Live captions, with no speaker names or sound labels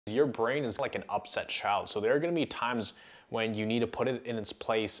Your brain is like an upset child. So there are gonna be times when you need to put it in its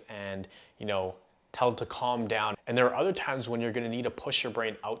place and, tell it to calm down. And there are other times when you're gonna need to push your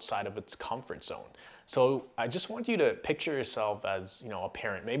brain outside of its comfort zone. So I just want you to picture yourself as, a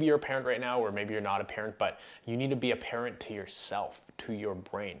parent. Maybe you're a parent right now, or maybe you're not a parent, but you need to be a parent to yourself, to your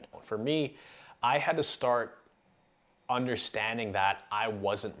brain. For me, I had to start understanding that I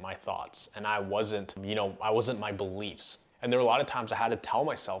wasn't my thoughts, and I wasn't my beliefs. And there were a lot of times I had to tell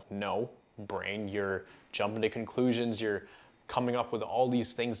myself, no, brain, you're jumping to conclusions, you're coming up with all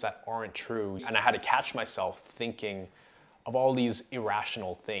these things that aren't true. And I had to catch myself thinking of all these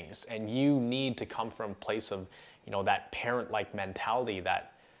irrational things. And you need to come from a place of, that parent-like mentality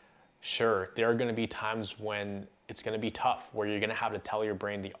that, sure, there are gonna be times when it's gonna be tough, where you're gonna have to tell your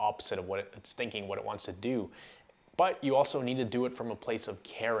brain the opposite of what it's thinking, what it wants to do. But you also need to do it from a place of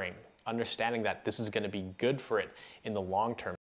caring, understanding that this is gonna be good for it in the long term.